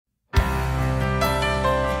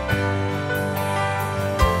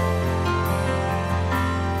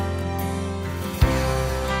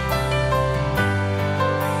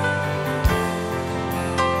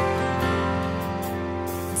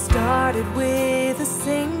with a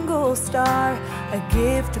single star, a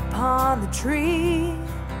gift upon the tree,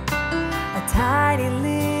 a tiny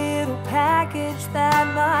little package that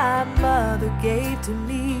my mother gave to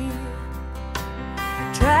me.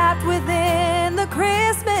 Trapped within the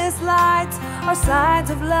Christmas lights are signs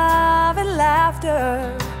of love and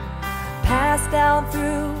laughter, passed down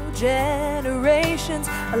through generations,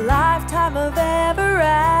 a lifetime of ever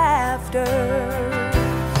after.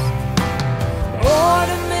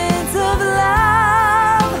 Ornaments of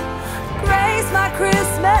love grace my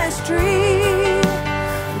Christmas tree.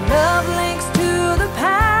 Love links to the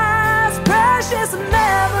past, precious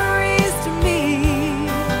memories to me.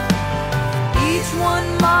 Each one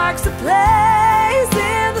marks a place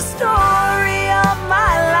in the story of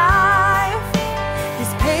my life.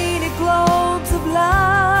 These painted globes of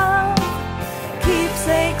love,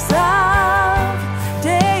 keepsakes of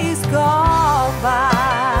days gone by.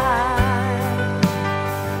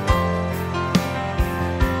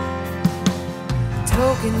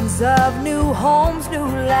 Tokens of new homes, new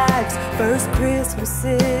lives, first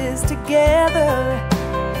Christmases together.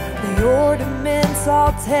 The ornaments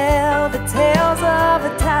all tell the tales of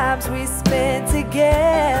the times we spent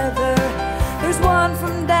together. There's one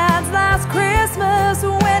from Dad's last Christmas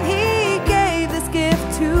when he gave this gift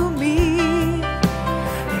to me.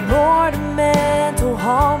 An ornamental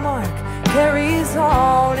Hallmark carries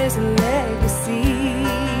on his legacy.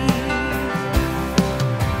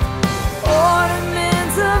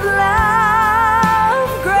 Ornaments of love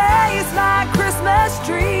grace my Christmas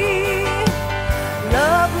tree.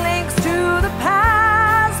 Love links to the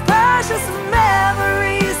past, precious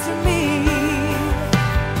memories to me.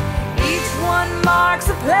 Each one marks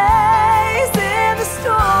a place in the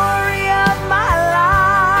story of my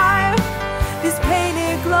life. These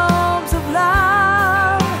painted globes of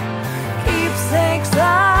love, keepsakes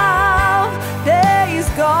of days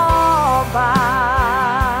gone by.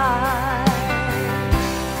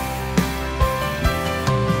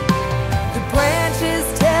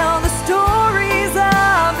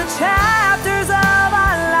 Chapters of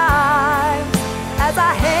our lives, as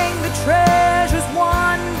I hang the treasures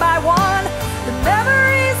one by one, the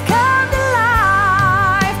memories come to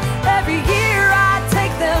life. Every year I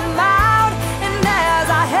take them out, and as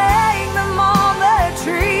I hang them on the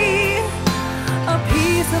tree, a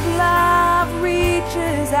piece of love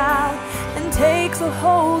reaches out and takes a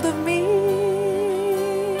hold of me.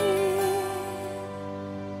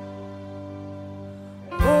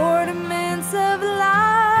 Ornaments of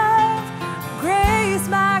love grace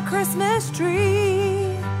my Christmas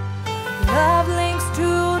tree. Love links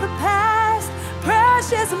to the past,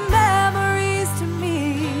 precious memories to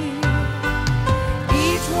me.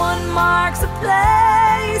 Each one marks a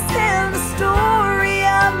place in the story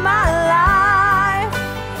of my life.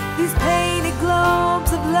 These painted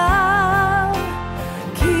globes of love,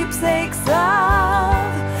 keepsakes of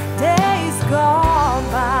days gone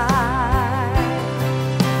by.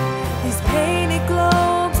 These painted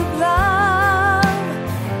globes of love,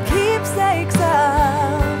 keepsakes of